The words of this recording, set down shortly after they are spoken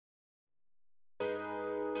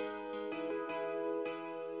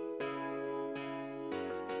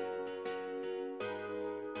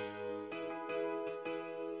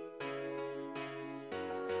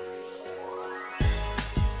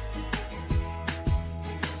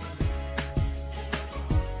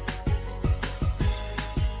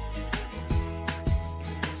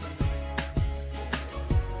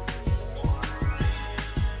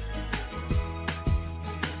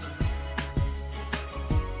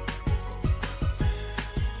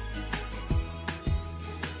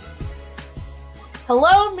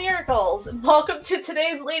Hello, miracles, and welcome to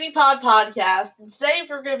today's Lady Pod podcast. And today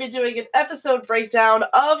we're going to be doing an episode breakdown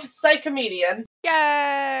of Psycomedian.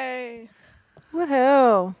 Yay!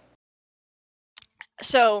 Woohoo!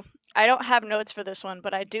 So, I don't have notes for this one,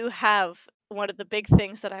 but I do have one of the big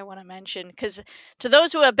things that I want to mention. Because to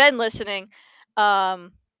those who have been listening,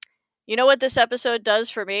 you know what this episode does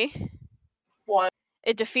for me? What?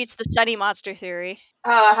 It defeats the Sunny Monster theory.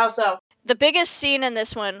 How so? The biggest scene in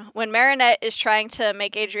this one, when Marinette is trying to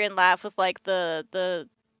make Adrian laugh with like the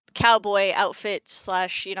cowboy outfit /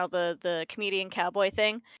 the comedian cowboy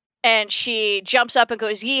thing, and she jumps up and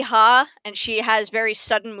goes yee-haw, and she has very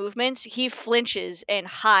sudden movements, he flinches and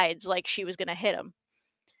hides like she was gonna hit him.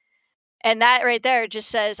 And that right there just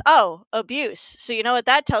says, oh, abuse. So you know what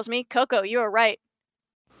that tells me? Coco, you were right.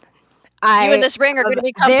 You and this ring are gonna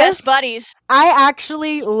become best buddies. I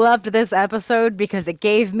actually loved this episode because it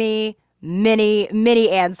gave me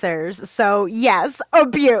many answers. So yes,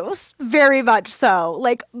 abuse, very much so.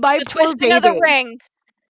 Like my the poor twisting baby. of the ring.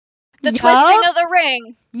 The twisting of the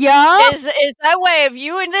ring. Yeah. Is that way of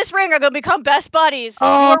you and this ring are gonna become best buddies.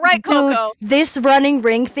 Oh, you were right, dude, Coco. this running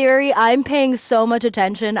ring theory, I'm paying so much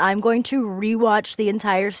attention. I'm going to rewatch the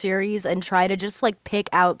entire series and try to just like pick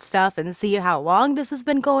out stuff and see how long this has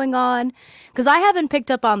been going on. Because I haven't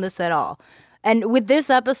picked up on this at all. And with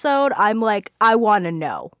this episode, I'm like, I want to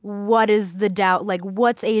know. What is the doubt? Like,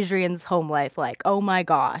 what's Adrian's home life like? Oh my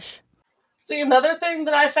gosh. See, another thing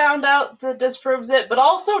that I found out that disproves it, but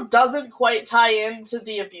also doesn't quite tie into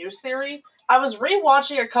the abuse theory. I was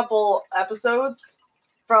rewatching a couple episodes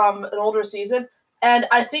from an older season, and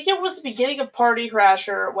I think it was the beginning of Party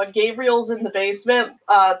Crasher when Gabriel's in the basement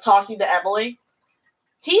talking to Emily.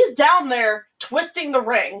 He's down there twisting the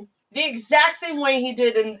ring the exact same way he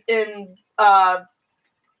did in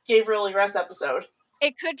Gabriel Egress episode.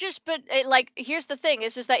 It could just, but here's the thing: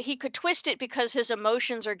 is that he could twist it because his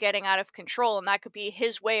emotions are getting out of control, and that could be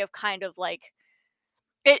his way of kind of like.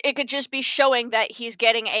 It could just be showing that he's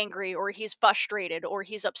getting angry, or he's frustrated, or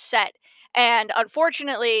he's upset, and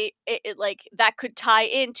unfortunately, it that could tie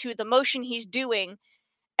into the motion he's doing,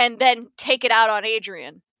 and then take it out on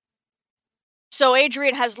Adrian. So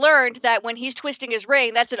Adrian has learned that when he's twisting his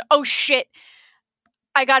ring, that's an oh shit,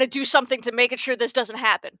 I got to do something to make sure this doesn't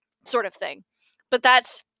happen, sort of thing. But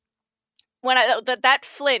that's when that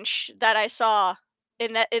flinch that I saw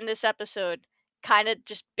in this episode kind of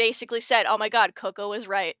just basically said, "Oh my god, Coco was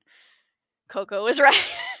right. Coco was right."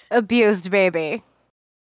 Abused baby.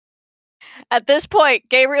 At this point,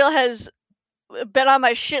 Gabriel has been on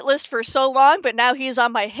my shit list for so long, but now he's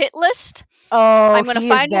on my hit list. Oh, I'm gonna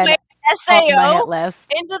find a way to SAO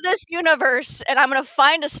into this universe, and I'm gonna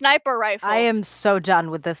find a sniper rifle. I am so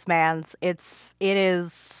done with this man's. It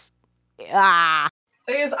is.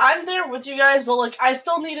 Because I'm there with you guys, but like I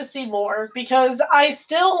still need to see more because I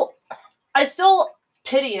still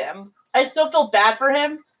pity him. I still feel bad for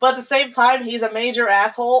him, but at the same time, he's a major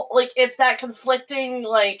asshole. Like it's that conflicting.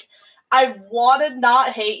 Like I want to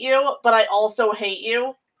not hate you, but I also hate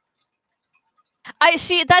you. I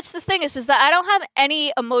see. That's the thing is that I don't have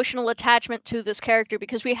any emotional attachment to this character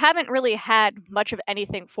because we haven't really had much of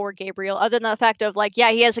anything for Gabriel other than the fact of like, yeah,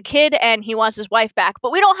 he has a kid and he wants his wife back,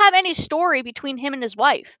 but we don't have any story between him and his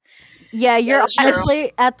wife. Yeah, you're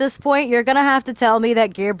honestly at this point, you're gonna have to tell me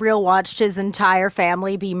that Gabriel watched his entire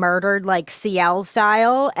family be murdered like CL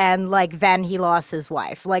style, and like then he lost his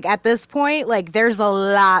wife. Like at this point, like there's a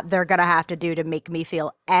lot they're gonna have to do to make me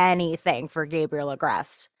feel anything for Gabriel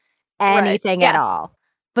Agreste. Anything at all.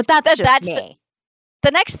 But that's just me. The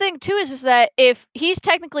next thing too is that if he's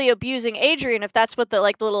technically abusing Adrian, if that's what the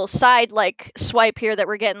little side swipe here that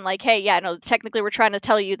we're getting, like, hey, yeah, no, technically we're trying to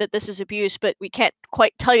tell you that this is abuse, but we can't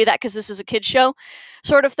quite tell you that because this is a kid's show,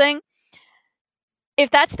 sort of thing. If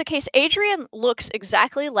that's the case, Adrian looks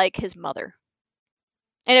exactly like his mother.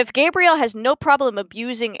 And if Gabriel has no problem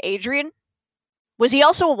abusing Adrian, was he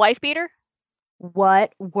also a wife beater?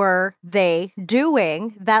 What were they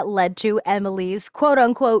doing that led to Emily's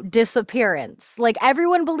quote-unquote disappearance? Like,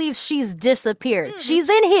 everyone believes she's disappeared. Mm-hmm. She's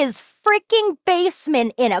in his freaking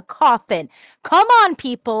basement in a coffin. Come on,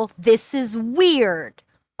 people. This is weird.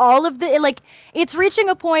 All of the, it's reaching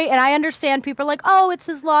a point, and I understand people are like, oh, it's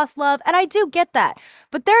his lost love, and I do get that.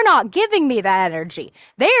 But they're not giving me that energy.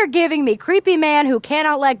 They are giving me creepy man who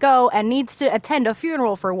cannot let go and needs to attend a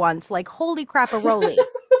funeral for once. Like, holy crap-a-roly.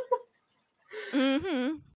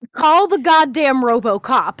 Mm-hmm. call the goddamn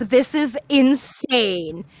RoboCop. This is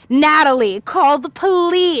insane. Natalie, call the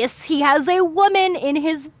police. He has a woman in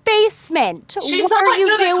his basement. She's what not are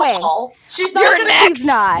you doing? Call. She's not gonna. She's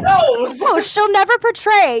not. Knows. No, she'll never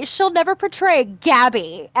portray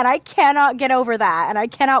Gabby, and I cannot get over that. And I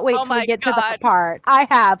cannot wait till we get to that part. I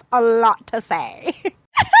have a lot to say.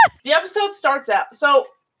 The episode starts out. So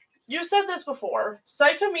you said this before.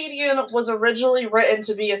 Psycomedian was originally written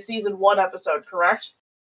to be a season 1 episode, correct?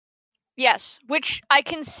 Yes, which I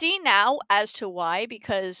can see now as to why,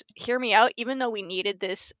 because hear me out, even though we needed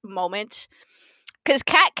this moment, because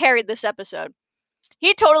Kat carried this episode.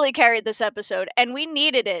 He totally carried this episode, and we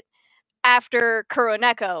needed it after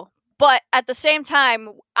Kuroneko. But at the same time,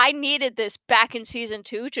 I needed this back in season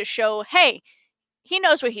 2 to show, hey, he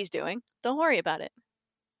knows what he's doing. Don't worry about it.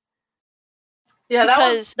 Yeah,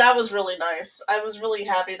 that was really nice. I was really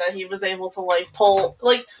happy that he was able to pull,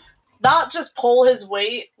 not just pull his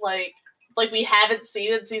weight, like we haven't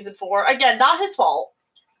seen in season 4. Again, not his fault,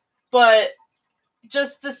 but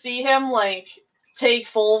just to see him take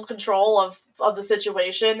full control of the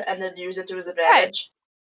situation and then use it to his advantage.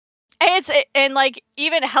 Right. And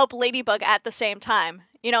even help Ladybug at the same time.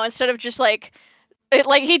 Instead of just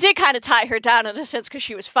he did kind of tie her down in a sense because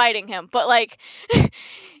she was fighting him, but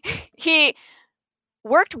he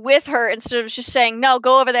worked with her instead of just saying, no,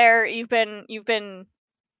 go over there, you've been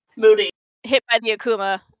moody, hit by the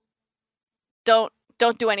Akuma, don't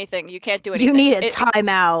do anything, you can't do anything, you need a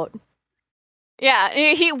timeout. Yeah,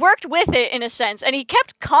 he worked with it in a sense, and he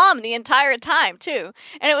kept calm the entire time too,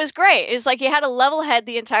 and it was great. It's he had a level head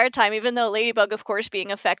the entire time, even though Ladybug, of course,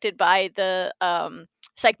 being affected by the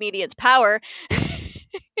Psycomedian's power.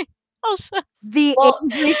 Also, the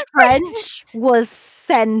angry French was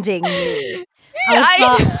sending me.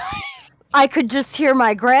 I could just hear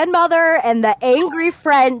my grandmother, and the angry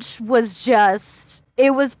French was just,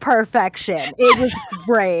 it was perfection. It was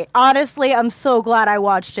great. Honestly, I'm so glad I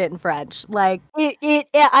watched it in French. I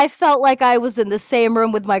felt like I was in the same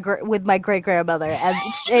room with my great grandmother, and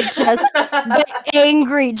it just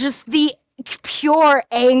the pure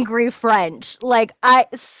angry French.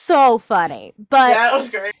 So funny. But yeah, it was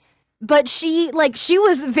great. But she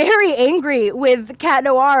was very angry with Cat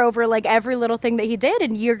Noir over every little thing that he did,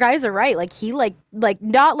 and you guys are right. He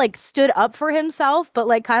not stood up for himself, but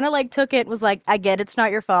kind of took it, was I get it's not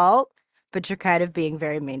your fault, but you're kind of being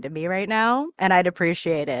very mean to me right now, and I'd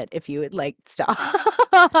appreciate it if you would stop.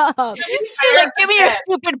 Give me your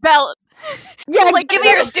stupid belt. Yeah, give me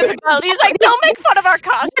your stupid belt. He's don't make fun of our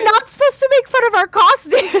costumes. We're not supposed to make fun of our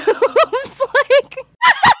costumes.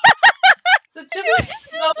 So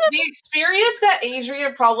the experience that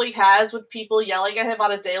Adrian probably has with people yelling at him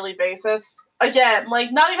on a daily basis, again,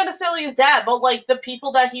 not even necessarily his dad, but the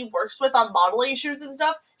people that he works with on modeling shoots and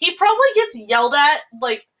stuff, he probably gets yelled at,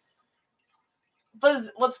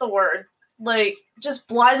 what's the word? Just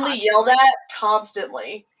blindly yelled at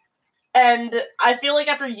constantly. And I feel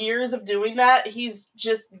after years of doing that, he's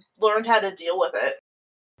just learned how to deal with it.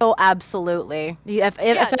 Oh, absolutely. If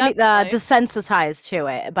desensitized to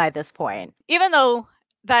it by this point. Even though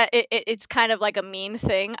that it's kind of a mean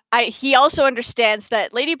thing, he also understands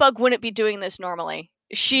that Ladybug wouldn't be doing this normally.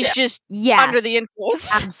 She's just under the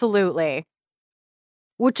influence. Absolutely.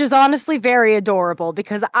 Which is honestly very adorable,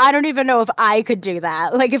 because I don't even know if I could do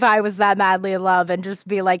that. If I was that madly in love and just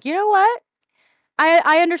be you know what?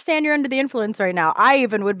 I understand you're under the influence right now. I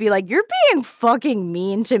even would be you're being fucking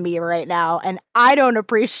mean to me right now, and I don't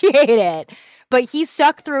appreciate it. But he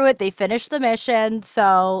stuck through it. They finished the mission.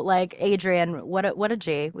 So, Adrian, what a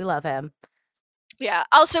G. We love him. Yeah.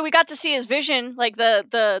 Also, we got to see his vision,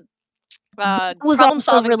 the was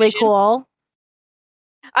also really vision. Cool.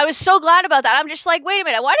 I was so glad about that. I'm just wait a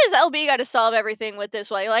minute, why does LB got to solve everything with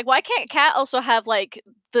this way? Why can't Kat also have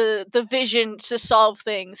the vision to solve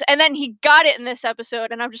things? And then he got it in this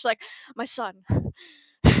episode, and I'm just my son.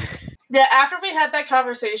 Yeah, after we had that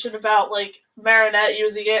conversation about Marinette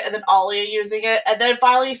using it and then Alia using it, and then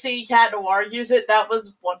finally seeing Cat Noir use it, that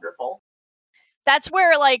was wonderful. That's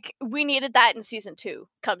where we needed that in season 2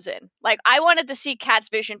 comes in. I wanted to see Kat's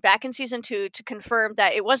vision back in season 2 to confirm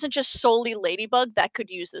that it wasn't just solely Ladybug that could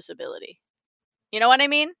use this ability. You know what I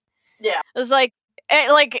mean? Yeah. It was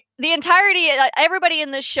the entirety, everybody in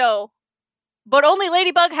this show, but only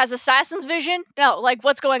Ladybug has Assassin's vision. No,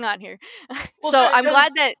 what's going on here? Well, so I'm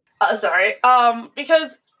glad that.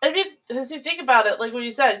 Because as you think about it, what you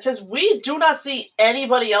said, because we do not see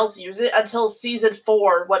anybody else use it until season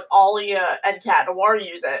 4 when Alia and Cat Noir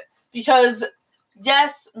use it. Because,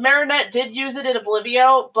 yes, Marinette did use it in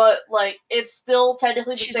Oblivio, but, it's still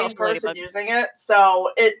technically the same person using it, so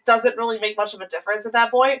it doesn't really make much of a difference at that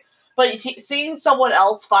point. But seeing someone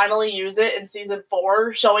else finally use it in season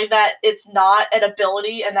 4, showing that it's not an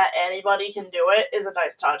ability and that anybody can do it, is a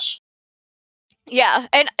nice touch. Yeah,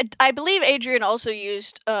 and I believe Adrian also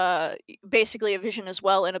used basically a vision as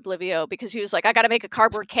well in Oblivio, because he was like, I gotta make a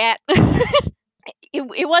cardboard cat.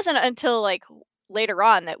 It wasn't until like later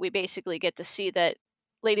on that we basically get to see that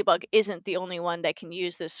Ladybug isn't the only one that can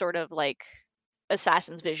use this sort of like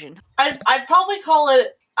assassin's vision. I'd probably call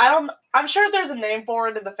it, I'm sure there's a name for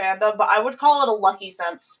it in the fandom, but I would call it a lucky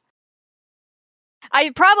sense.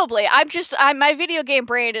 My video game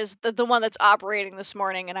brain is the one that's operating this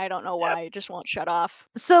morning, and I don't know why. It just won't shut off.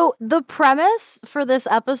 So the premise for this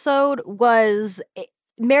episode was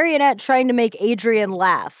Marionette trying to make Adrian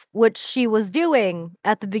laugh, which she was doing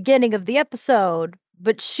at the beginning of the episode,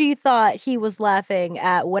 but she thought he was laughing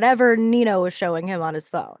at whatever Nino was showing him on his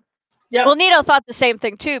phone. Yep. Well, Nino thought the same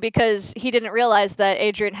thing too, because he didn't realize that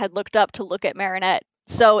Adrian had looked up to look at Marinette.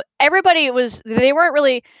 So they weren't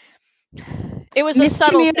really. It was a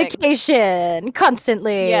subtle thing. Miscommunication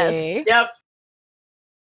constantly. Yes. Yep.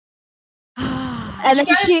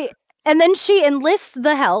 And then she enlists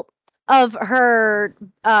the help of her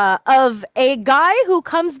of a guy who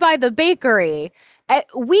comes by the bakery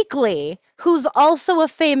weekly, who's also a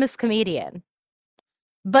famous comedian,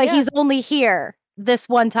 but he's only here this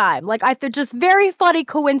one time. Like, just very funny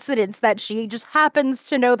coincidence that she just happens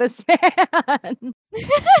to know this man.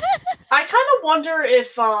 I kind of wonder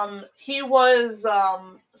if he was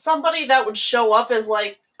somebody that would show up as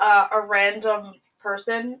like a random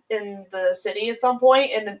person in the city at some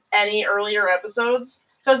point in any earlier episodes.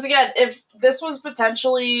 Because again, if this was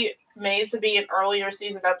potentially made to be an earlier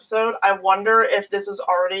season episode, I wonder if this was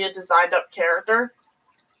already a designed up character.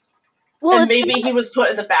 Well, and maybe he was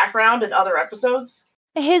put in the background in other episodes.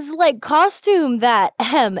 His like costume that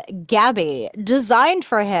Gabby designed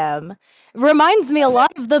for him reminds me a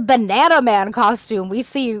lot of the Banana Man costume we've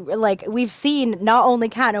seen not only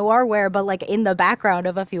Cat Noir wear, but like in the background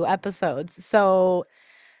of a few episodes. So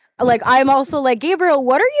like, I'm also like, Gabriel,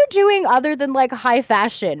 what are you doing other than like high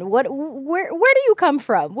fashion? Where do you come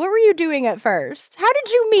from? What were you doing at first? How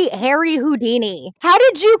did you meet Harry Houdini? How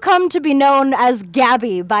did you come to be known as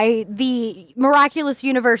Gabby by the Miraculous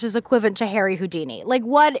Universe's equivalent to Harry Houdini? Like,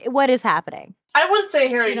 what is happening? I wouldn't say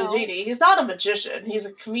Harry Houdini. He's not a magician. He's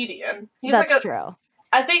a comedian. That's true.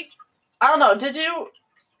 I don't know.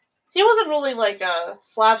 He wasn't really like a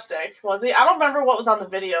slapstick, was he? I don't remember what was on the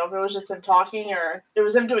video. If it was just him talking or it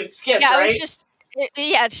was him doing skits, right?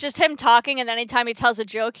 It's just him talking, and anytime he tells a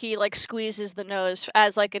joke, he like squeezes the nose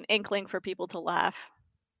as like an inkling for people to laugh.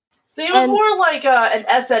 So he was more like an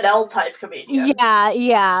SNL type comedian.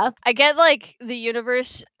 Yeah. I get like the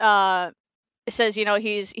universe says,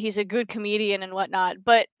 he's a good comedian and whatnot,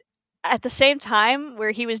 but at the same time,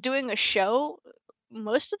 where he was doing a show,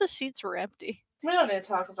 most of the seats were empty. We don't need to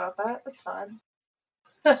talk about that. That's fine.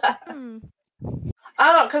 I don't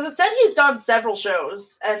know, because it said he's done several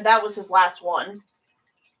shows, and that was his last one.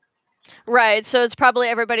 Right, so it's probably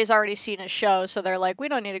everybody's already seen his show, so they're like, we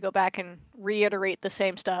don't need to go back and reiterate the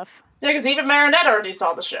same stuff. Yeah, because even Marinette already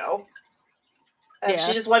saw the show. And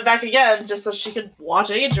she just went back again just so she could watch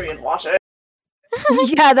Adrian watch it.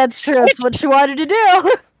 Yeah, that's true. That's what she wanted to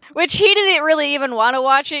do. Which he didn't really even want to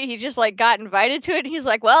watch it. He just like got invited to it. And he's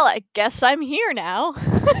like, well, I guess I'm here now.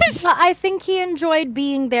 Well, I think he enjoyed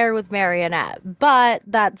being there with Marionette, but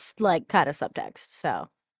that's like kind of subtext. So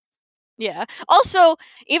yeah. Also,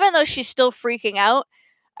 even though she's still freaking out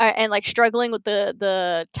and like struggling with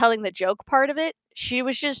the telling the joke part of it,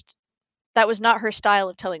 that was not her style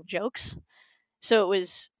of telling jokes. So it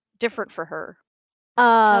was different for her.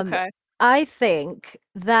 Okay. I think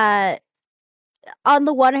that on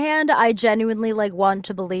the one hand, I genuinely like want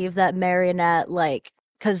to believe that Marionette, like,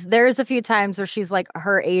 because there's a few times where she's like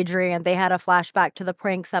her Adrian. They had a flashback to the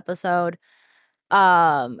pranks episode.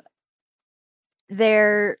 I'd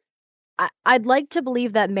like to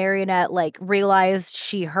believe that Marionette like realized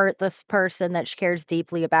she hurt this person that she cares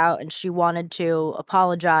deeply about, and she wanted to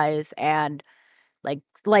apologize. And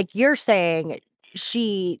like you're saying,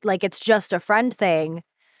 she like it's just a friend thing.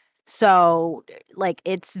 So, like,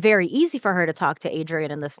 it's very easy for her to talk to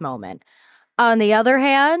Adrian in this moment. On the other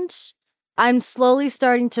hand, I'm slowly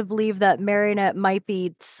starting to believe that Marinette might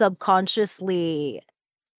be subconsciously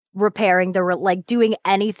repairing doing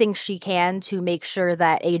anything she can to make sure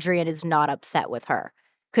that Adrian is not upset with her.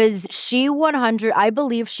 Because I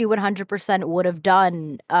believe she 100% would have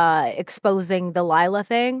done exposing the Lila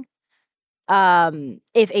thing.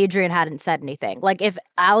 If Adrian hadn't said anything. Like, if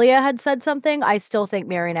Alia had said something, I still think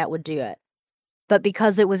Marionette would do it. But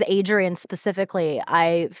because it was Adrian specifically,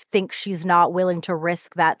 I think she's not willing to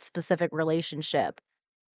risk that specific relationship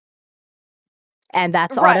And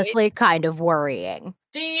that's Right. honestly kind of worrying.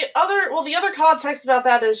 The other context about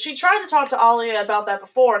that is she tried to talk to Alia about that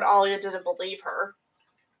before, and Alia didn't believe her.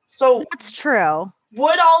 So That's true.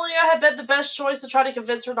 would Alia have been the best choice to try to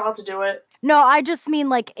convince her not to do it? No, I just mean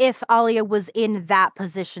like if Alia was in that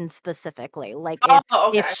position specifically, like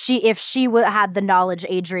if she had the knowledge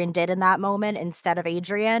Adrian did in that moment instead of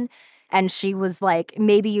Adrian, and she was like,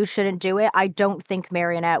 maybe you shouldn't do it. I don't think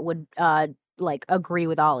Marionette would like agree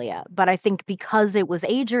with Alia, but I think because it was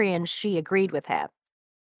Adrian, she agreed with him.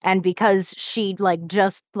 And because she like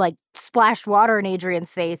just like splashed water in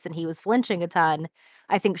Adrian's face and he was flinching a ton,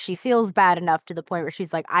 I think she feels bad enough to the point where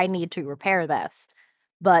she's like, I need to repair this.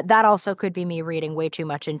 But that also could be me reading way too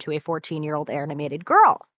much into a 14-year-old animated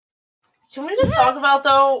girl. Can we just talk about,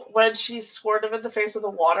 though, when she squirted him in the face with the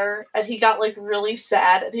water and he got, like, really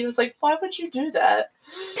sad and he was like, why would you do that?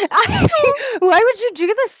 Why would you do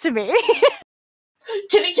this to me?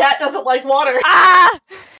 Kitty Cat doesn't like water. Ah!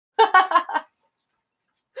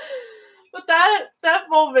 But that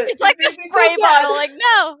moment, it's like a made me spray so bottle, sad. like,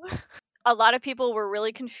 no! A lot of people were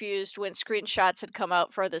really confused when screenshots had come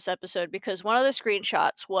out for this episode because one of the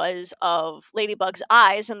screenshots was of Ladybug's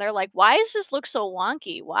eyes, and they're like, why does this look so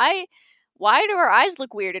wonky? Why do her eyes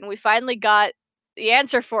look weird? And we finally got the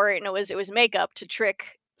answer for it, and it was makeup to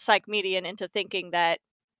trick Psycomedian into thinking that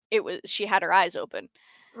she had her eyes open.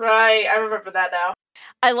 Right, I remember that now.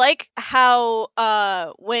 I like how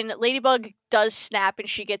when Ladybug does snap and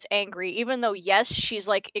she gets angry, even though yes, she's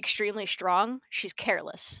like extremely strong, she's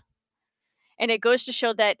careless. And it goes to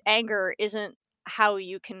show that anger isn't how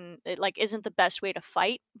you can isn't the best way to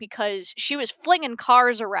fight, because she was flinging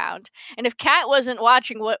cars around, and if Kat wasn't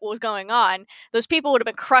watching what was going on, those people would have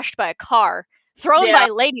been crushed by a car thrown by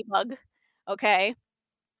Ladybug. Okay.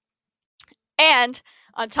 And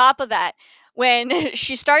on top of that, when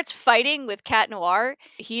she starts fighting with Cat Noir,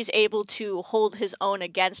 he's able to hold his own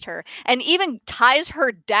against her and even ties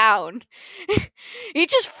her down. He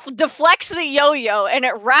just deflects the yo-yo and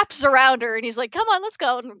it wraps around her and he's like, come on, let's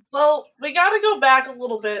go. Well, we gotta go back a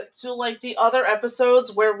little bit to, like, the other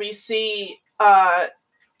episodes where we see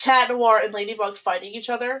Cat Noir and Ladybug fighting each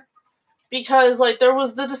other. Because, like, there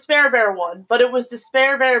was the Despair Bear one, but it was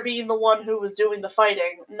Despair Bear being the one who was doing the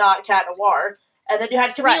fighting, not Cat Noir. And then you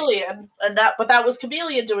had Chameleon, but that was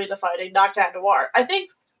Chameleon doing the fighting, not Cat Noir. I think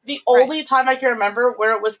the only time I can remember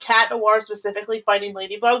where it was Cat Noir specifically fighting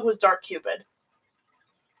Ladybug was Dark Cupid.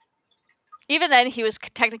 Even then, he was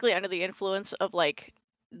technically under the influence of, like,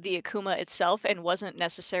 the Akuma itself and wasn't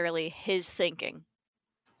necessarily his thinking.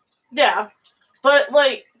 Yeah. But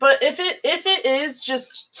if it is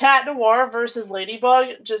just Cat Noir versus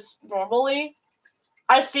Ladybug, just normally,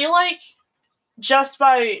 I feel like just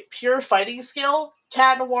by pure fighting skill,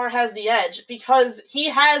 Cat Noir has the edge because he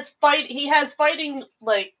has fighting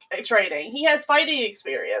like training. He has fighting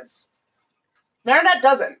experience. Marinette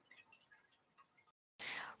doesn't.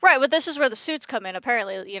 Right, but this is where the suits come in,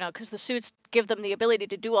 apparently, because the suits give them the ability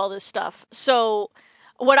to do all this stuff. So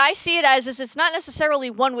what I see it as is it's not necessarily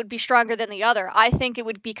one would be stronger than the other. I think it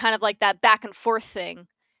would be kind of like that back and forth thing,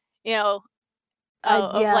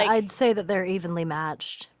 I'd say that they're evenly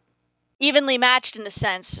matched. Evenly matched in a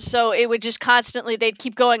sense. So it would just constantly, they'd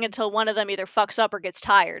keep going until one of them either fucks up or gets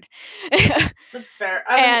tired. That's fair.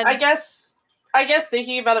 I guess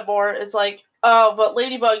thinking about it more, it's like, oh, but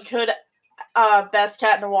Ladybug could best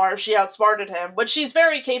Cat Noir if she outsmarted him, which she's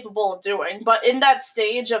very capable of doing, but in that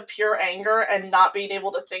stage of pure anger and not being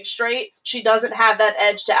able to think straight, she doesn't have that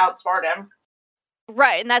edge to outsmart him.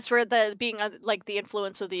 Right, and that's where the being like the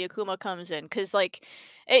influence of the Akuma comes in, because like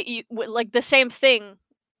the same thing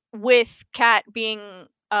with Cat being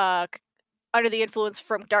under the influence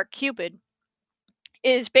from Dark Cupid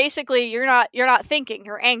is basically you're not thinking,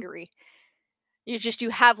 you're angry. You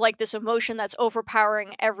have like this emotion that's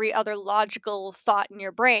overpowering every other logical thought in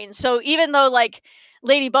your brain. So even though like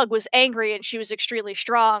Ladybug was angry and she was extremely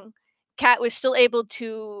strong, Cat was still able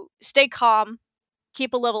to stay calm,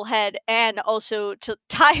 keep a level head, and also to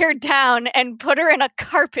tie her down and put her in a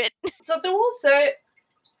carpet. Something we'll say,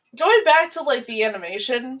 going back to like the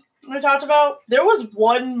animation we talked about, there was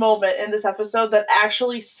one moment in this episode that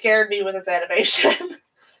actually scared me with its animation.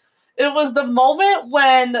 It was the moment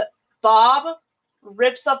when Bob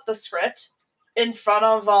rips up the script in front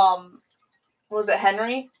of was it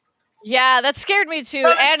Henry? Yeah, that scared me too.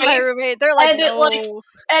 And my roommate, they're like, no.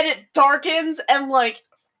 And it darkens and like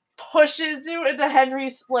pushes you into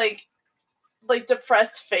Henry's like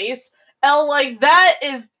depressed face. And like that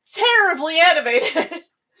is terribly animated.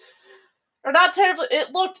 Or not terribly.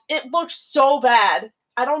 It looked so bad.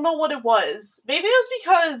 I don't know what it was. Maybe it was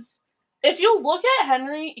because if you look at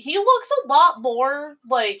Henry, he looks a lot more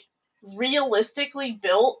like realistically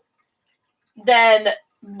built than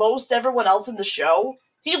most everyone else in the show.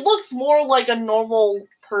 He looks more like a normal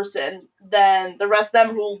person than the rest of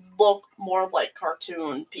them who look more like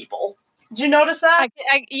cartoon people. Did you notice that?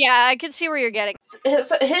 I can see where you're getting.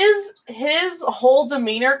 His whole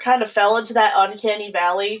demeanor kind of fell into that uncanny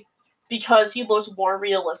valley because he looked more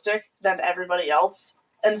realistic than everybody else.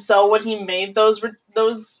 And so when he made those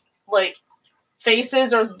like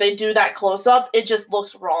faces or they do that close up, it just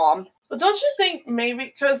looks wrong. But don't you think maybe,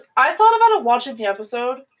 because I thought about it watching the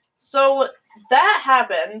episode, so that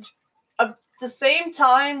happened at the same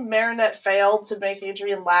time Marinette failed to make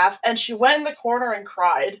Adrian laugh, and she went in the corner and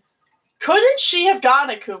cried. Couldn't she have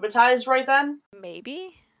gotten akumatized right then?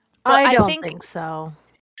 Maybe. But I don't think so.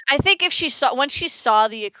 I think if once she saw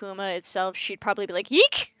the Akuma itself, she'd probably be like,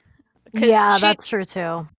 "Yeek!" Yeah, that's true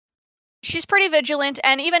too. She's pretty vigilant,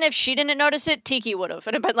 and even if she didn't notice it, Tiki would have.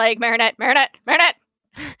 And it'd been like, Marinette,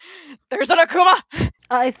 there's an Akuma!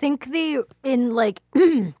 I think the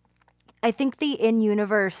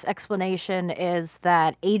in-universe explanation is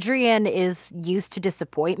that Adrian is used to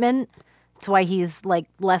disappointment. That's why he's, like,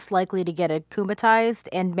 less likely to get akumatized,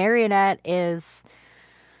 and Marionette is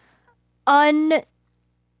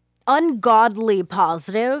ungodly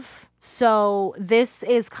positive. So this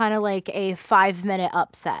is kind of like a 5-minute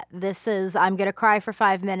upset. This is, I'm going to cry for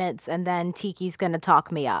 5 minutes and then Tiki's going to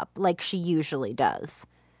talk me up like she usually does.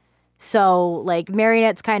 So, like,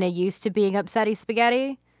 Marionette's kind of used to being upsetty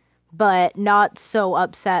spaghetti, but not so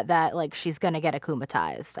upset that, like, she's going to get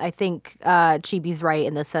akumatized. I think Chibi's right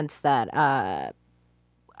in the sense that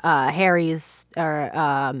Harry's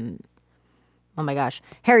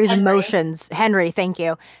emotions, thank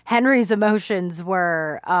you. Henry's emotions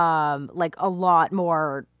were like a lot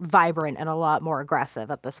more vibrant and a lot more aggressive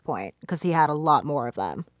at this point because he had a lot more of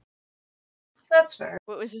them. That's fair.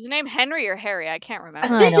 What was his name? Henry or Harry? I can't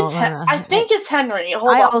remember. I think it's Henry.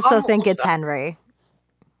 Hold I on. also think it's Henry.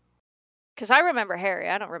 Because I remember Harry.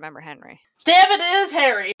 I don't remember Henry. Damn, it is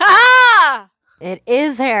Harry. Ah! It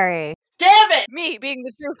is Harry. Damn it! Me being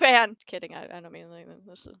the true fan. Kidding. I don't mean like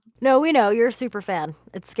this. No, we know you're a super fan.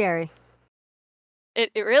 It's scary.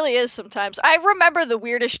 It really is sometimes. I remember the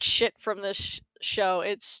weirdest shit from this show.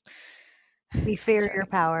 We fear your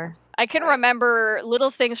power. I can remember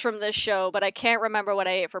little things from this show, but I can't remember what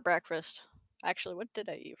I ate for breakfast. Actually, what did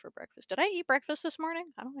I eat for breakfast? Did I eat breakfast this morning?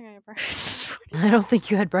 I don't think I ate breakfast this morning. I don't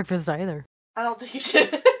think you had breakfast either. I don't think you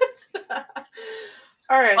did.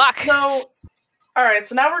 Alright,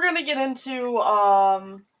 so now we're gonna get into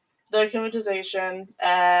the akumatization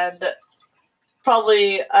and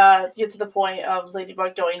probably get to the point of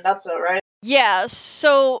Ladybug going nutso, right? Yeah,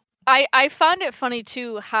 so I found it funny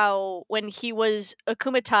too how when he was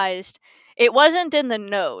akumatized, it wasn't in the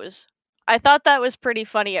nose. I thought that was pretty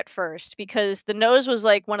funny at first because the nose was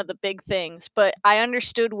like one of the big things, but I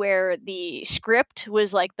understood where the script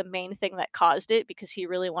was like the main thing that caused it because he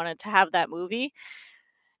really wanted to have that movie.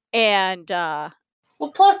 And well,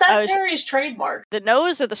 plus that's Harry's trademark. The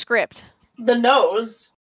nose or the script? The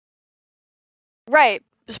nose. Right.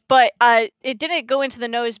 But it didn't go into the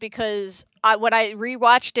nose because when I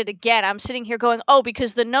rewatched it again, I'm sitting here going, oh,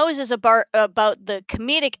 because the nose is about the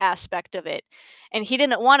comedic aspect of it. And he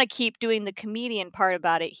didn't want to keep doing the comedian part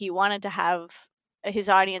about it. He wanted to have his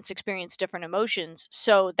audience experience different emotions.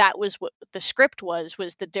 So that was what the script was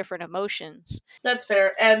the different emotions. That's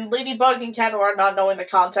fair. And Ladybug and Cador not knowing the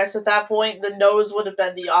context at that point, the nose would have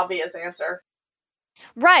been the obvious answer.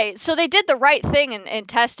 Right. So they did the right thing and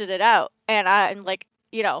tested it out. And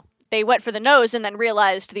they went for the nose and then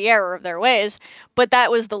realized the error of their ways, but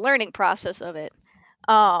that was the learning process of it.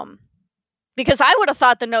 Because I would have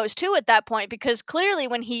thought the nose too at that point, because clearly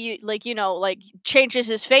when he changes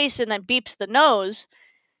his face and then beeps the nose,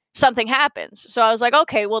 something happens. So I was like,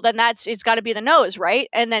 okay, well then it's got to be the nose, right?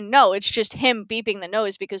 And then no, it's just him beeping the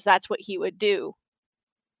nose because that's what he would do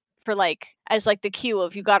for as the cue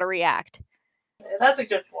of you got to react. That's a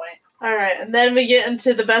good point. All right, and then we get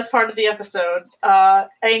into the best part of the episode: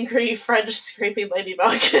 angry French scraping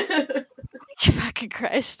Ladybug. Fucking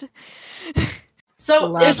Christ!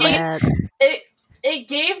 So it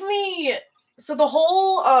gave me the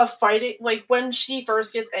whole fighting, like when she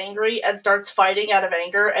first gets angry and starts fighting out of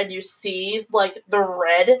anger, and you see the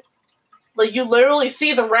red, you literally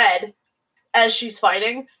see the red as she's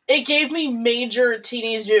fighting. It gave me major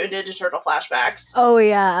Teenage Mutant Ninja Turtle flashbacks. Oh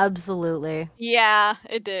yeah, absolutely. Yeah,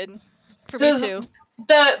 it did. For me too.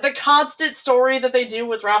 The constant story that they do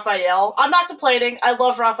with Raphael. I'm not complaining. I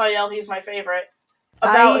love Raphael. He's my favorite.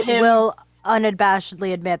 I will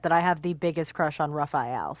unabashedly admit that I have the biggest crush on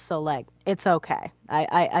Raphael. So it's okay.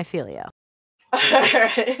 I feel you.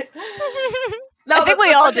 Alright. No, I think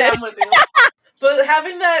we all did. I'm with you. But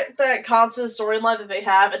having that constant storyline that they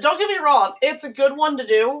have, and don't get me wrong, it's a good one to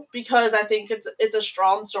do because I think it's a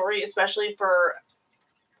strong story, especially for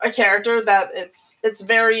a character that it's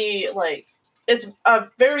very like it's a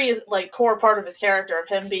very like core part of his character of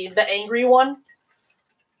him being the angry one,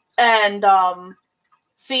 and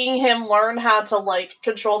seeing him learn how to like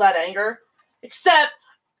control that anger. Except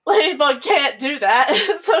Ladybug can't do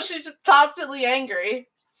that, so she's just constantly angry,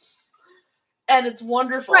 and it's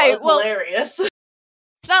wonderful. Right, It's hilarious.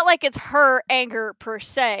 It's not like it's her anger per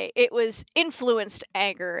se. It was influenced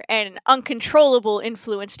anger and uncontrollable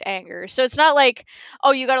influenced anger. So it's not like,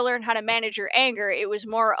 oh, you got to learn how to manage your anger. It was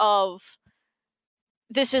more of,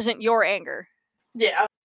 this isn't your anger. Yeah.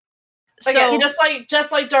 So again,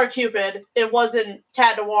 just like Dark Cupid, it wasn't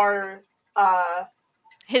Cat Noir.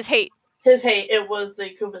 His hate. It was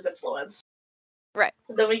the Koopa's influence. Right.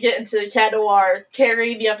 Then we get into Cat Noir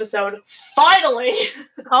carrying the episode. Finally!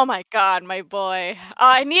 Oh my god, my boy.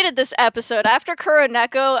 I needed this episode. After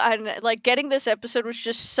Kuroneko, and like getting this episode was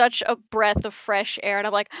just such a breath of fresh air. And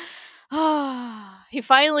I'm like, he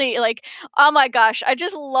finally, like, oh my gosh. I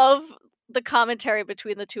just love the commentary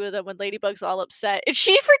between the two of them when Ladybug's all upset. And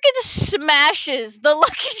she freaking smashes the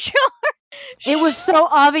Lucky Charm. It was so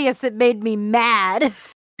obvious it made me mad.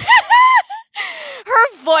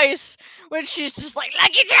 Her voice when she's just like,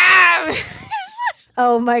 Lucky Charm!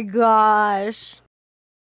 Oh my gosh.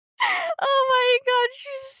 Oh my god,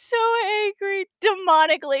 she's so angry.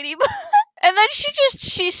 Demonic Ladybug. And then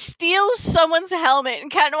she steals someone's helmet, and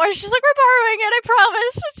Cat Noir's just like, we're borrowing it, I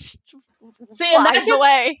promise. See, and flies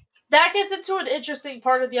away. That gets into an interesting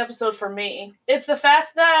part of the episode for me. It's the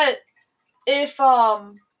fact that if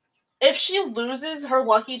she loses her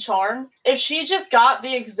Lucky Charm, if she just got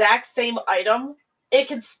the exact same item, it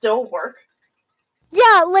could still work.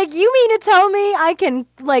 Yeah, like, you mean to tell me I can,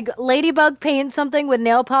 like, Ladybug paint something with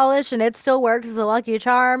nail polish and it still works as a Lucky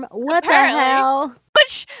Charm? What Apparently. the hell?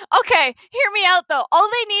 Which, okay, hear me out though. All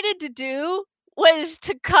they needed to do was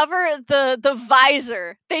to cover the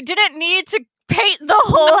visor. They didn't need to paint the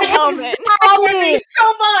whole helmet. Exactly.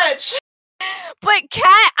 So much! But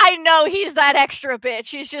Cat, I know he's that extra bitch.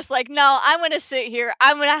 He's just like, no, I'm gonna sit here.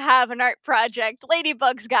 I'm gonna have an art project.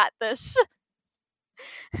 Ladybug's got this.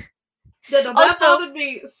 Yeah, no, that bothered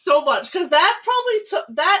me so much because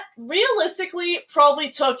that realistically probably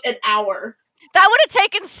took an hour. That would have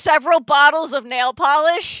taken several bottles of nail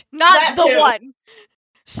polish, not That the too. one.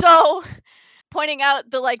 So, pointing out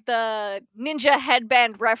the ninja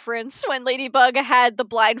headband reference when Ladybug had the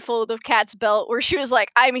blindfold of Cat's belt, where she was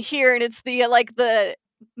like, "I'm here," and it's the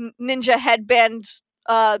ninja headband,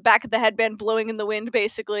 back of the headband blowing in the wind,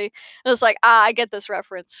 basically. And I was like, I get this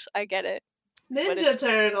reference. I get it. Ninja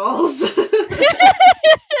Turtles.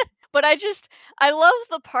 But I love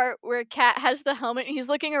the part where Cat has the helmet and he's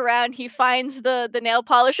looking around, he finds the nail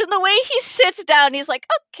polish, and the way he sits down, he's like,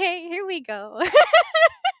 okay, here we go.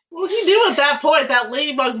 Well, he knew at that point that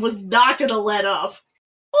Ladybug was not gonna let up.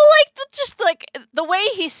 Well, like, the way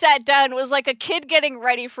he sat down was like a kid getting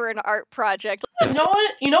ready for an art project. You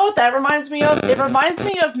know what that reminds me of? It reminds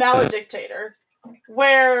me of Maledictator,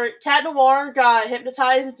 where Cat Noir got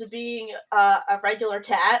hypnotized into being a regular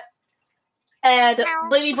cat, and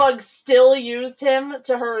Ladybug still used him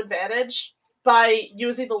to her advantage by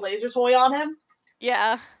using the laser toy on him.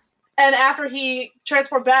 Yeah. And after he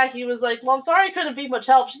transported back, he was like, well, I'm sorry I couldn't be much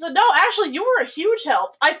help. She said, no, actually, you were a huge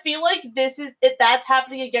help. I feel like that's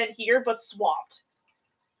happening again here, but swapped.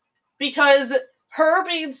 Because her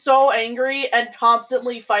being so angry and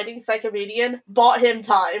constantly fighting Psycomedian bought him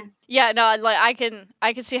time. Yeah, no, like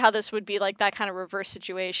I can see how this would be like that kind of reverse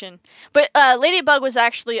situation. But Ladybug was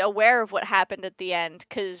actually aware of what happened at the end,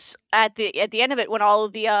 because at the end of it, when all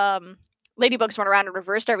of the Ladybugs went around and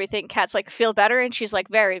reversed everything, Cat's like, feel better? And she's like,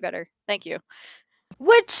 very better. Thank you.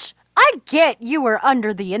 Which, I get you were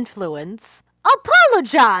under the influence.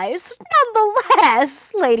 Apologize,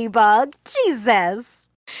 nonetheless, Ladybug. Jesus.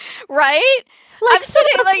 Right? Like, some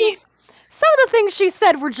of the things she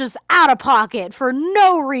said were just out of pocket for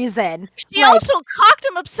no reason. She also cocked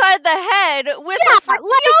him upside the head with a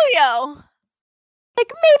yo-yo.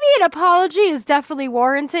 Like, maybe an apology is definitely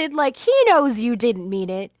warranted. Like, he knows you didn't mean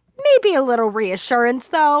it. Maybe a little reassurance,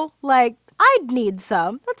 though. Like, I'd need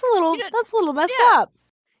some. That's a little messed up.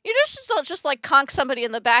 You just don't just like conk somebody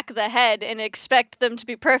in the back of the head and expect them to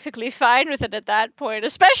be perfectly fine with it at that point,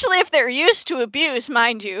 especially if they're used to abuse,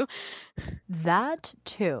 mind you. That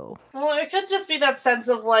too. Well, it could just be that sense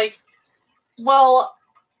of like, well,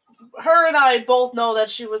 her and I both know that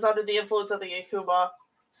she was under the influence of the Akuma,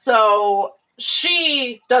 so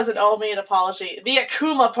she doesn't owe me an apology. The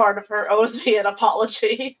Akuma part of her owes me an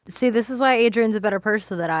apology. See, this is why Adrian's a better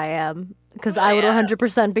person than I am. Because Oh, I would yeah.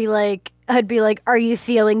 100% be like, I'd be like, are you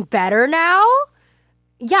feeling better now?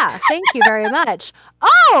 Yeah, thank you very much.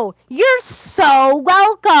 Oh, you're so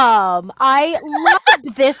welcome. I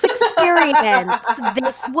loved this experience.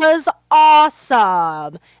 This was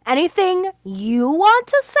awesome. Anything you want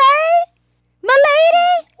to say,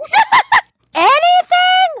 milady?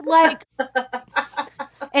 Anything? Like,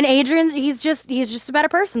 and Adrian, he's just a better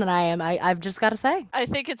person than I am. I've just got to say. I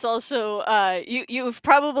think it's also you've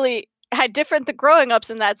probably had different the growing ups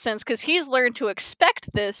in that sense because he's learned to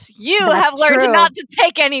expect this. You That's have learned true. not to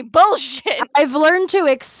take any bullshit. I've learned to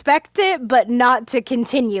expect it, but not to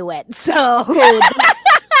continue it. So the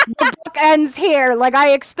book ends here. Like,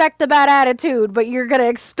 I expect the bad attitude, but you're gonna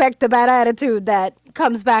expect the bad attitude that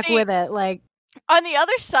comes back See, with it. Like, on the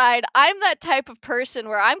other side, I'm that type of person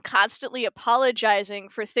where I'm constantly apologizing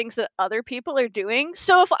for things that other people are doing.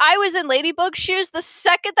 So if I was in Ladybug's shoes, the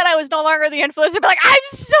second that I was no longer the influencer, I'd be like, I'm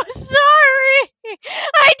so sorry.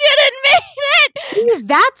 I didn't mean it. see,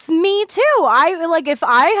 that's me too. I like, if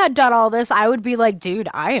I had done all this, I would be like, dude,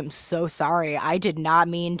 I am so sorry. I did not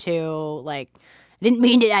mean to, like, didn't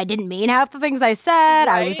mean it. I didn't mean half the things I said.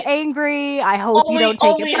 I was Right? angry. I hope you don't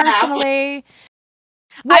take Only it half. personally.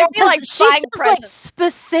 I feel 'cause like she buying says like presents.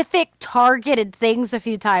 specific targeted things a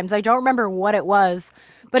few times. I don't remember what it was,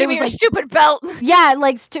 but Give it me was your like, stupid belt. yeah,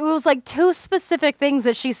 like it was like two specific things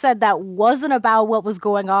that she said that wasn't about what was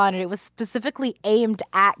going on, and it was specifically aimed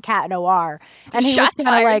at Cat Noir. And he was Shots kind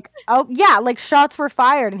of fired. like, oh yeah, like shots were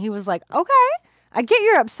fired, and he was like, okay, I get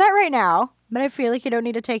you're upset right now, but I feel like you don't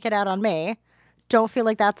need to take it out on me. Don't feel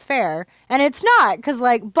like that's fair, and it's not, because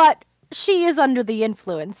like, but she is under the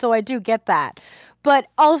influence, so I do get that. But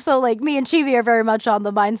also, like, me and Chibi are very much on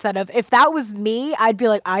the mindset of, if that was me, I'd be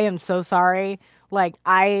like, I am so sorry. Like,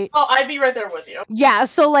 Oh, I'd be right there with you. yeah,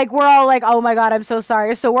 so like we're all like, oh my god, I'm so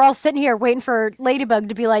sorry. So we're all sitting here waiting for Ladybug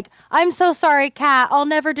to be like, I'm so sorry, Cat. I'll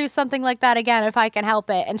never do something like that again if I can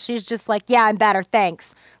help it. And she's just like, yeah, I'm better,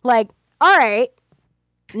 thanks. Like, all right,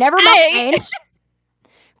 never Hey! mind.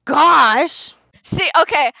 Gosh. See,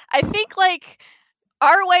 okay, I think like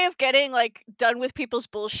our way of getting like done with people's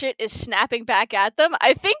bullshit is snapping back at them.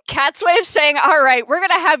 I think Kat's way of saying, all right, we're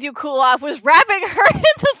gonna have you cool off, was wrapping her in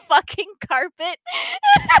the fucking carpet.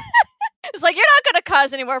 It's like, you're not gonna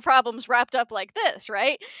cause any more problems wrapped up like this,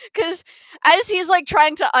 right? Because as he's like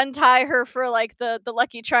trying to untie her for like the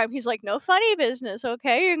lucky charm, he's like, no funny business,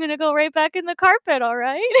 okay? You're gonna go right back in the carpet, all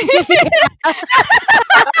right?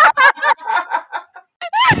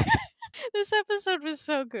 This episode was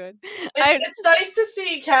so good. It's nice to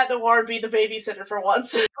see Cat Noir be the babysitter for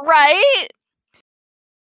once. Right?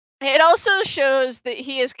 It also shows that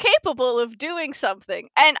he is capable of doing something.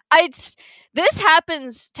 And this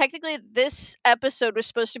happens, technically this episode was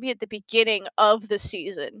supposed to be at the beginning of the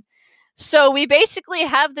season. So we basically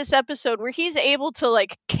have this episode where he's able to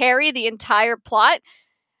like carry the entire plot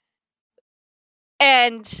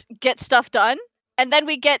and get stuff done. And then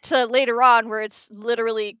we get to later on where it's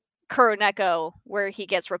literally Kuroneko where he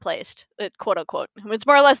gets replaced, quote unquote. It's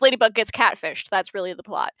more or less Ladybug gets catfished. That's really the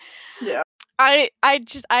plot. Yeah. I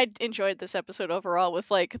enjoyed this episode overall with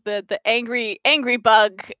like the angry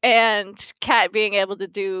bug and Cat being able to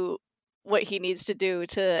do what he needs to do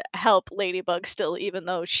to help Ladybug still, even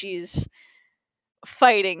though she's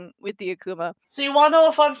fighting with the Akuma. So you want to know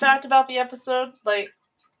a fun fact about the episode? Like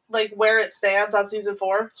where it stands on season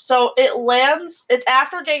 4? So it's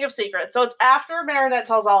after Gang of Secrets. So it's after Marinette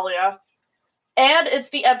tells Alia. And it's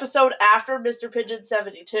the episode after Mr. Pigeon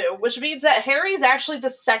 72, which means that Harry's actually the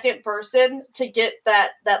second person to get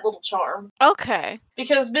that little charm. Okay.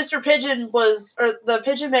 Because Mr. Pigeon the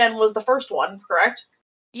Pigeon Man was the first one, correct?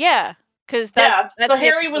 Yeah, because so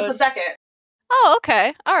Harry was the second. Oh,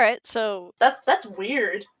 okay. All right. So that's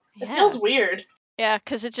weird. Yeah. It feels weird. Yeah,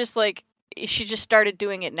 because it's just like she just started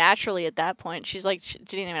doing it naturally at that point. She's like, she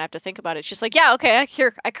didn't even have to think about it. She's like, yeah, okay,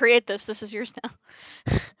 here, I create this. This is yours now.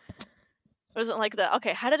 It wasn't like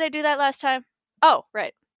okay, how did I do that last time? Oh,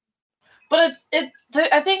 right. But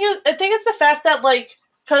I think it's the fact that, like,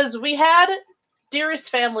 because we had Dearest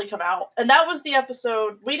Family come out, and that was the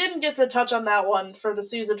episode. We didn't get to touch on that one for the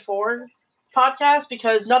season 4 podcast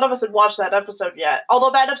because none of us had watched that episode yet.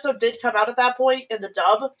 Although that episode did come out at that point in the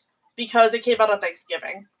dub because it came out on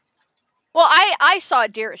Thanksgiving. Well, I saw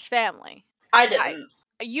Dearest Family. I didn't.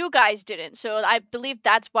 You guys didn't, so I believe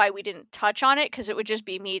that's why we didn't touch on it, because it would just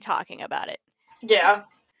be me talking about it. Yeah.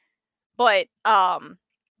 But I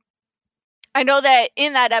know that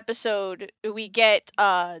in that episode we get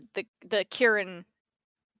the Kieran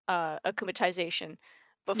akumatization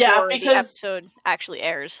before the because episode actually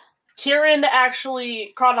airs. Kieran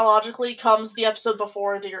actually chronologically comes the episode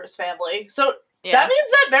before Dearest Family. So Yeah. that means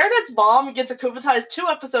that Meredith's mom gets akumatized 2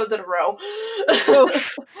 episodes in a row.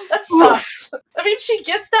 Oof. That sucks. I mean, she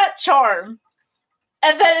gets that charm,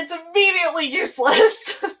 and then it's immediately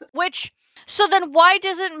useless. So then why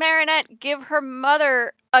doesn't Marinette give her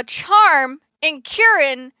mother a charm in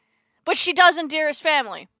Kieran, but she does in Dearest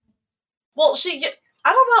Family? Well,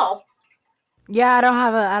 I don't know. Yeah, I don't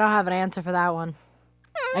have an answer for that one.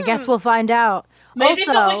 I guess we'll find out. Maybe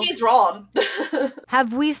also, the wiki's wrong.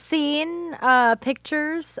 have we seen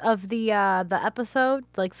pictures of the episode,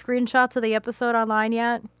 like screenshots of the episode online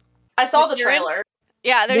yet? I saw the trailer.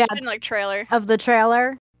 Yeah, there's been like trailer. Of the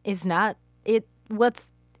trailer is not it.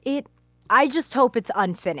 I just hope it's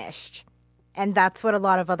unfinished. And that's what a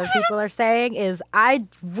lot of other people are saying is I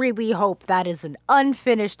really hope that is an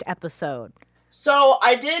unfinished episode. So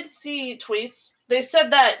I did see tweets. They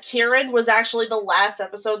said that Kieran was actually the last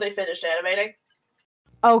episode they finished animating.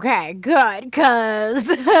 Okay, good,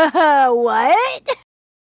 cause what?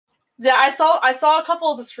 Yeah, I saw a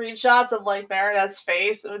couple of the screenshots of like Marinette's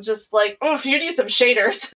face. It was just like, oh, if you need some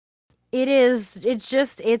shaders.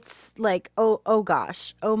 It's like, oh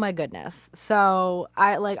gosh, oh my goodness. So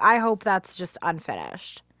I hope that's just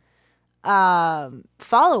unfinished.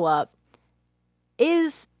 Follow up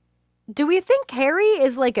is, do we think Harry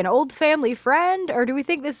is like an old family friend, or do we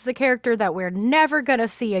think this is a character that we're never gonna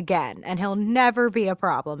see again and he'll never be a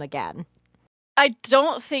problem again? I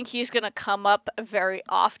don't think he's going to come up very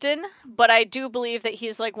often, but I do believe that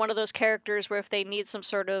he's like one of those characters where if they need some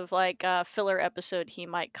sort of like filler episode, he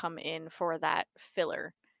might come in for that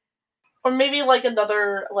filler. Or maybe like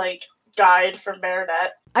another like guide from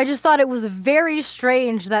Marinette. I just thought it was very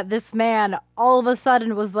strange that this man all of a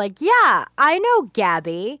sudden was like, yeah, I know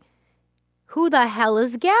Gabby. Who the hell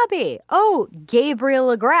is Gabby? Oh, Gabriel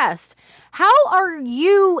Agreste. How are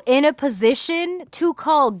you in a position to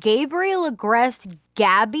call Gabriel Agreste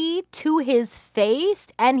Gabby to his face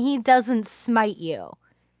and he doesn't smite you?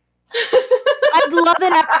 I'd love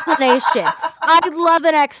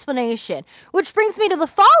an explanation. Which brings me to the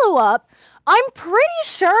follow-up. I'm pretty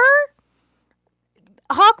sure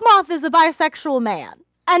Hawkmoth is a bisexual man.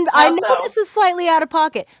 And I know this is slightly out of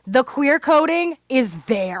pocket. The queer coding is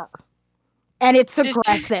there. And it's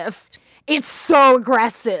aggressive. It's so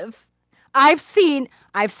aggressive. I've seen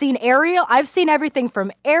Ariel. I've seen everything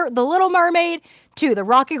from The Little Mermaid to the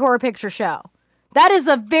Rocky Horror Picture Show. That is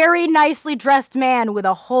a very nicely dressed man with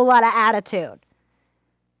a whole lot of attitude.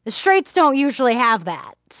 The straights don't usually have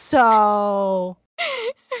that. So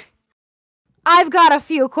I've got a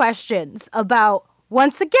few questions about,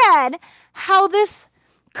 once again, how this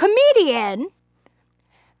comedian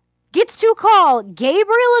gets to call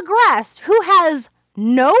Gabriel Agreste, who has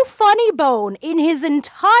no funny bone in his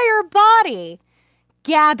entire body,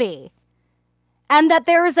 Gabby. And that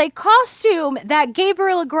there is a costume that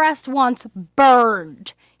Gabriel Agreste wants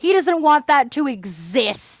burned. He doesn't want that to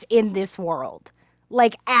exist in this world.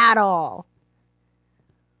 Like, at all.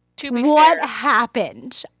 What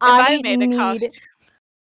happened? I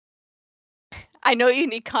know you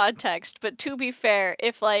need context, but to be fair,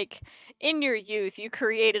 if like in your youth you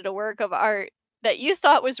created a work of art that you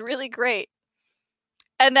thought was really great,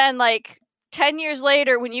 and then like 10 years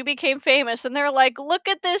later when you became famous and they're like, look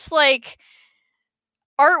at this like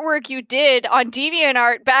artwork you did on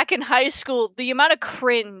DeviantArt back in high school, the amount of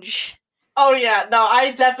cringe. Oh yeah, no,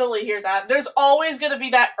 I definitely hear that. There's always going to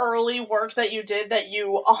be that early work that you did that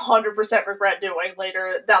you 100% regret doing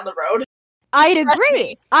later down the road. I'd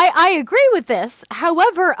agree. I agree with this.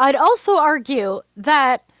 However, I'd also argue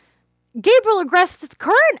that Gabriel Agreste's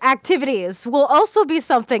current activities will also be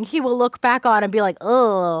something he will look back on and be like,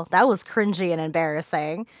 oh, that was cringy and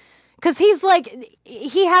embarrassing. Because he's like,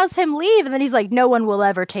 he has him leave and then he's like, no one will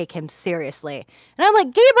ever take him seriously. And I'm like,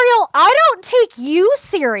 Gabriel, I don't take you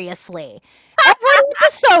seriously. Every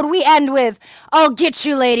episode we end with, I'll get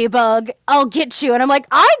you, Ladybug. I'll get you. And I'm like,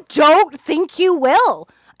 I don't think you will.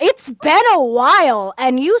 It's been a while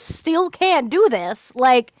and you still can't do this.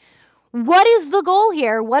 Like, what is the goal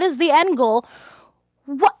here? What is the end goal?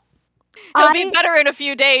 What? He'll be better in a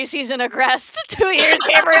few days. He's in Agreste. 2 years,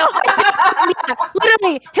 Gabriel. Yeah,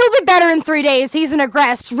 literally, he'll be better in 3 days. He's in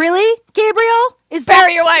Agreste. Really, Gabriel?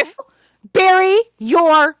 Bury your wife. Bury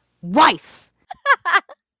your wife.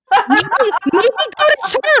 maybe go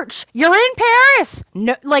to church. You're in Paris.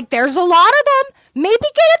 No, like, there's a lot of them. Maybe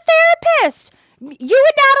get a therapist. You and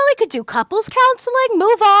Natalie could do couples counseling.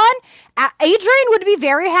 Move on. Adrian would be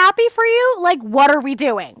very happy for you. Like, what are we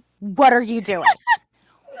doing? What are you doing?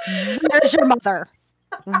 Where's your mother?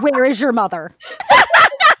 Where is your mother?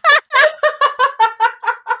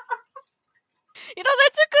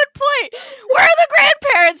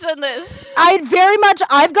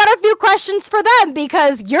 I've got a few questions for them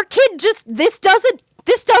because your kid this doesn't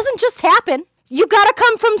just happen. You gotta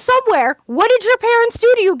come from somewhere. What did your parents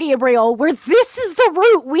do to you, Gabriel, where this is the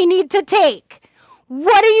route we need to take?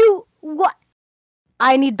 What?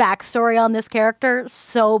 I need backstory on this character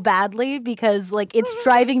so badly because, like, it's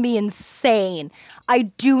driving me insane. I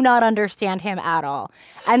do not understand him at all.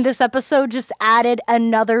 And this episode just added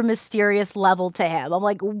another mysterious level to him. I'm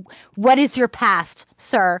like, what is your past,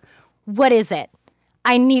 sir? What is it?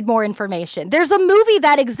 I need more information. There's a movie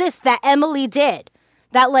that exists that Emily did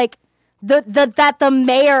that, like, that the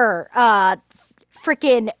mayor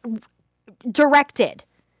freaking directed.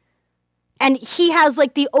 And he has,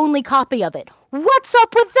 like, the only copy of it. What's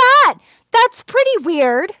up with that? That's pretty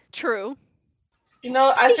weird. True. You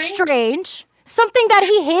know, I think strange. Something that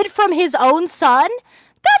he hid from his own son?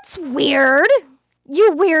 That's weird.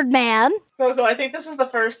 You weird man. Coco, I think this is the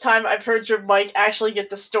first time I've heard your mic actually get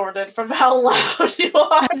distorted from how loud you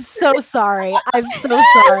are. I'm so sorry. I'm so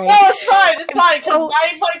sorry. No, it's fine. It's fine, because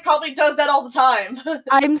my mic probably does that all the time.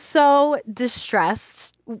 I'm so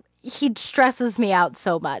distressed. He stresses me out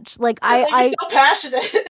so much. Like, you're so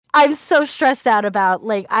passionate. I'm so stressed out about,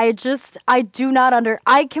 like, I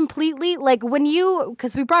completely, like,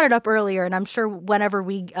 because we brought it up earlier, and I'm sure whenever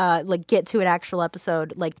we, like, get to an actual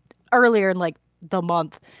episode, like, earlier in, like, the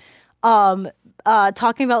month,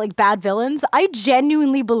 talking about, like, bad villains, I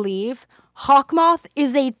genuinely believe Hawkmoth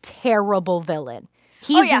is a terrible villain.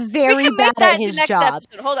 He's very bad at his job.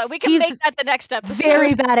 Hold on, we can make that the next episode.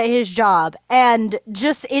 Very bad at his job. And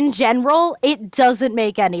just in general, it doesn't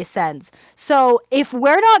make any sense. So if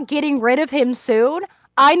we're not getting rid of him soon,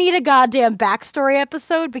 I need a goddamn backstory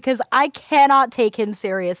episode because I cannot take him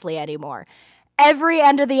seriously anymore. Every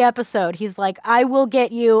end of the episode, he's like, I will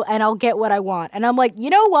get you and I'll get what I want. And I'm like, you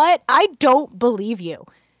know what? I don't believe you.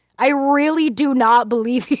 I really do not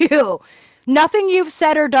believe you. Nothing you've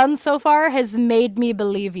said or done so far has made me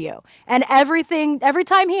believe you. And every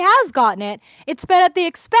time he has gotten it, it's been at the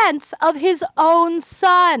expense of his own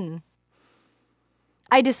son.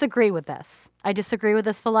 I disagree with this. I disagree with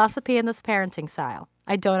this philosophy and this parenting style.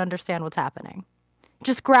 I don't understand what's happening.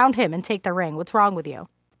 Just ground him and take the ring. What's wrong with you?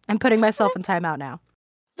 I'm putting myself in timeout now.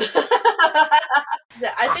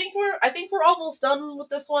 Yeah, I think we're almost done with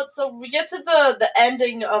this one. So we get to the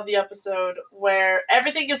ending of the episode where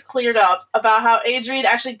everything gets cleared up about how Adrian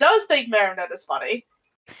actually does think Marinette is funny.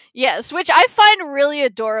 Yes, which I find really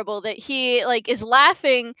adorable that he, like, is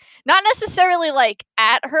laughing, not necessarily, like,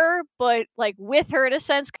 at her, but, like, with her in a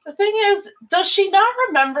sense. The thing is, does she not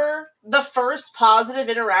remember the first positive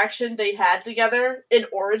interaction they had together in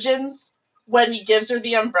Origins? When he gives her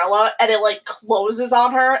the umbrella and it, like, closes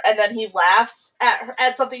on her and then he laughs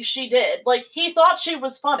at something she did. Like, he thought she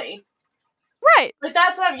was funny. Right. Like,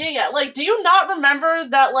 that's what I'm getting at. Like, do you not remember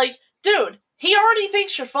that, like, dude, he already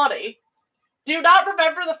thinks you're funny. Do you not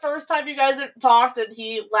remember the first time you guys talked and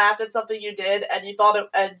he laughed at something you did and you thought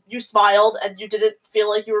and you smiled and you didn't feel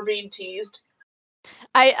like you were being teased?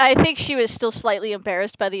 I think she was still slightly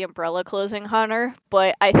embarrassed by the umbrella closing on her,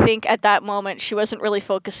 but I think at that moment she wasn't really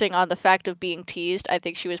focusing on the fact of being teased. I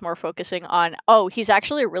think she was more focusing on, oh, he's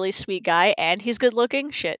actually a really sweet guy and he's good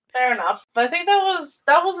looking. Shit. Fair enough. But I think that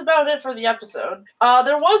was about it for the episode.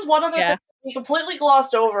 There was one other thing. We completely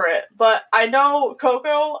glossed over it, but I know,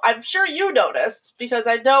 Coco, I'm sure you noticed, because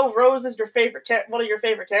I know Rose is your favorite one of your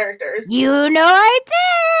favorite characters. You know I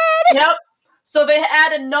did! Yep. So they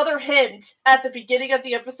add another hint at the beginning of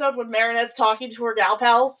the episode when Marinette's talking to her gal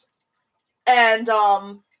pals. And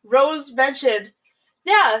Rose mentioned,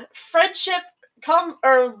 yeah,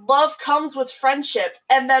 love comes with friendship,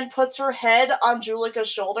 and then puts her head on Julika's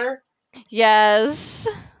shoulder. Yes.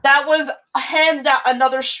 That was hands down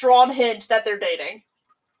another strong hint that they're dating.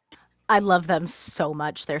 I love them so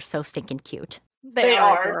much. They're so stinking cute. They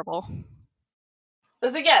are adorable.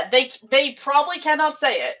 Because again, they probably cannot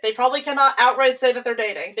say it. They probably cannot outright say that they're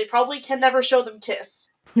dating. They probably can never show them kiss.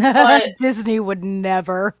 But Disney would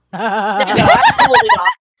never. No, absolutely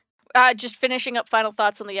not. Just finishing up final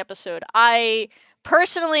thoughts on the episode. I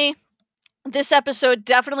personally, this episode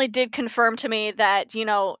definitely did confirm to me that, you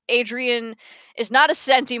know, Adrian is not a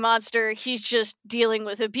senti monster. He's just dealing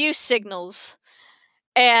with abuse signals.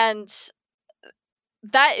 And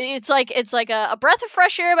that it's like a breath of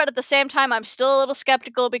fresh air, but at the same time I'm still a little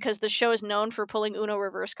skeptical because the show is known for pulling Uno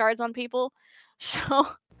reverse cards on people. So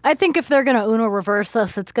I think if they're gonna Uno reverse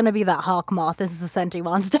us, it's gonna be that Hawkmoth is the senti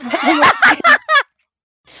monster.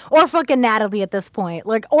 Or fucking Natalie at this point.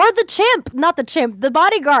 Like, or the chimp, not the chimp, the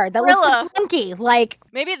bodyguard that looks like a monkey. Like,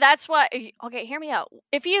 maybe that's why. Okay, hear me out.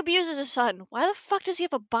 If he abuses his son, why the fuck does he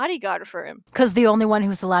have a bodyguard for him? Because the only one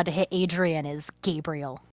who's allowed to hit Adrian is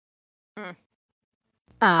Gabriel.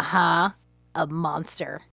 Uh-huh. A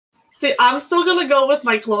monster. See, I'm still gonna go with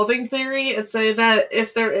my clothing theory and say that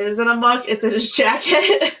if there is an amok, it's in his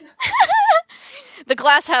jacket. The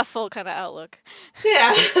glass half full kind of outlook.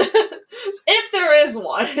 Yeah. If there is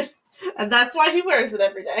one. And that's why he wears it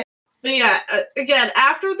every day. But yeah, again,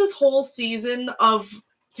 after this whole season of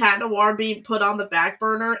Cat Noir being put on the back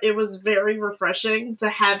burner, it was very refreshing to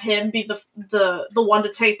have him be the one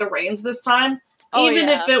to take the reins this time. Even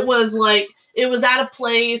if it was like, it was at a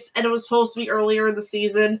place and it was supposed to be earlier in the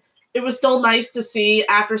season, it was still nice to see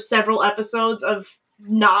after several episodes of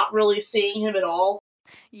not really seeing him at all.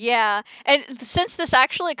 Yeah, and since this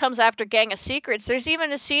actually comes after Gang of Secrets, there's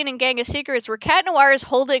even a scene in Gang of Secrets where Cat Noir is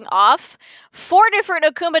holding off 4 different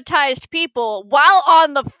akumatized people while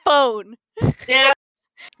on the phone. Yeah.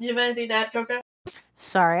 You have anything to add, Coco?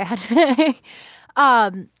 Sorry, I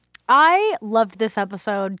had I loved this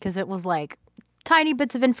episode because it was like tiny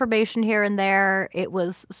bits of information here and there. It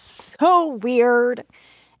was so weird.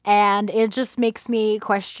 And it just makes me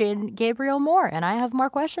question Gabriel more, and I have more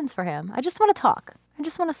questions for him. I just want to talk. I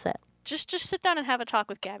just want to sit. Just sit down and have a talk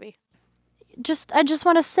with Gabby. I just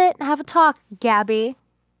want to sit and have a talk, Gabby.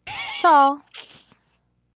 That's all.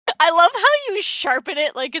 I love how you sharpen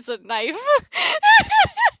it like it's a knife.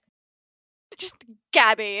 Just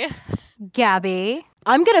Gabby. Gabby.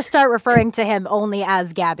 I'm going to start referring to him only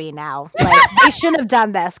as Gabby now. Like, they shouldn't have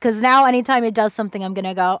done this, because now anytime he does something, I'm going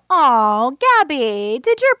to go, "Oh, Gabby,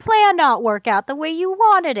 did your plan not work out the way you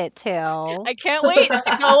wanted it to?" I can't wait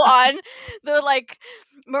to go on the, like,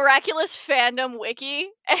 miraculous fandom wiki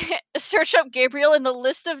and search up Gabriel in the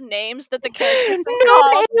list of names that the characters are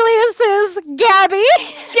called. Aliases, Gabby.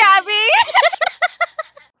 Gabby!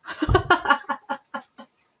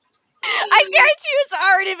 I guarantee you it's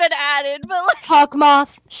already been added, but like...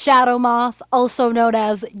 Hawkmoth, Shadow Moth, also known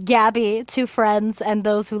as Gabby to friends and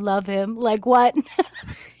those who love him. Like, what?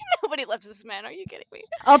 Nobody loves this man, are you kidding me?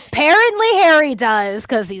 Apparently Harry does,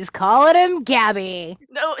 because he's calling him Gabby.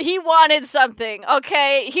 No, he wanted something,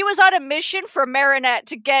 okay? He was on a mission for Marinette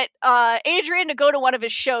to get Adrian to go to one of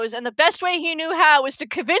his shows, and the best way he knew how was to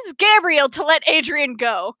convince Gabriel to let Adrian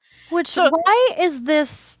go. Why is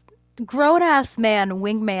this grown-ass man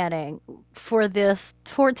wingmanning for this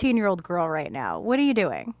 14-year-old girl right now? What are you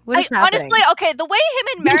doing? What is happening? Honestly, okay, the way him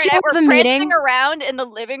and Marinette were prancing around in the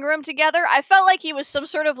living room together, I felt like he was some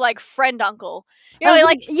sort of, like, friend uncle. You know,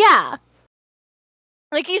 yeah.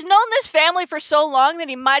 Like, he's known this family for so long that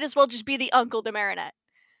he might as well just be the uncle to Marinette.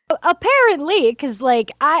 Apparently, because,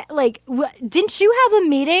 didn't you have a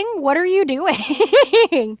meeting? What are you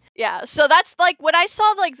doing? Yeah, so that's, like, when I saw,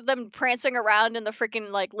 like, them prancing around in the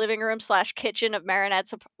freaking, like, living room / kitchen of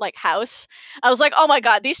Marinette's, like, house, I was like, oh my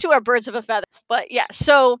god, these two are birds of a feather. But, yeah,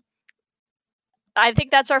 so I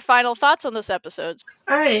think that's our final thoughts on this episode.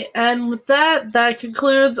 Alright, and with that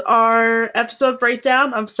concludes our episode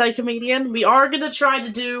breakdown of Psycomedian. We are going to try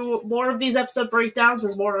to do more of these episode breakdowns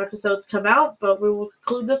as more episodes come out, but we will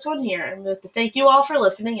conclude this one here. And thank you all for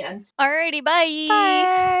listening in. Alrighty, bye!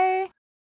 Bye!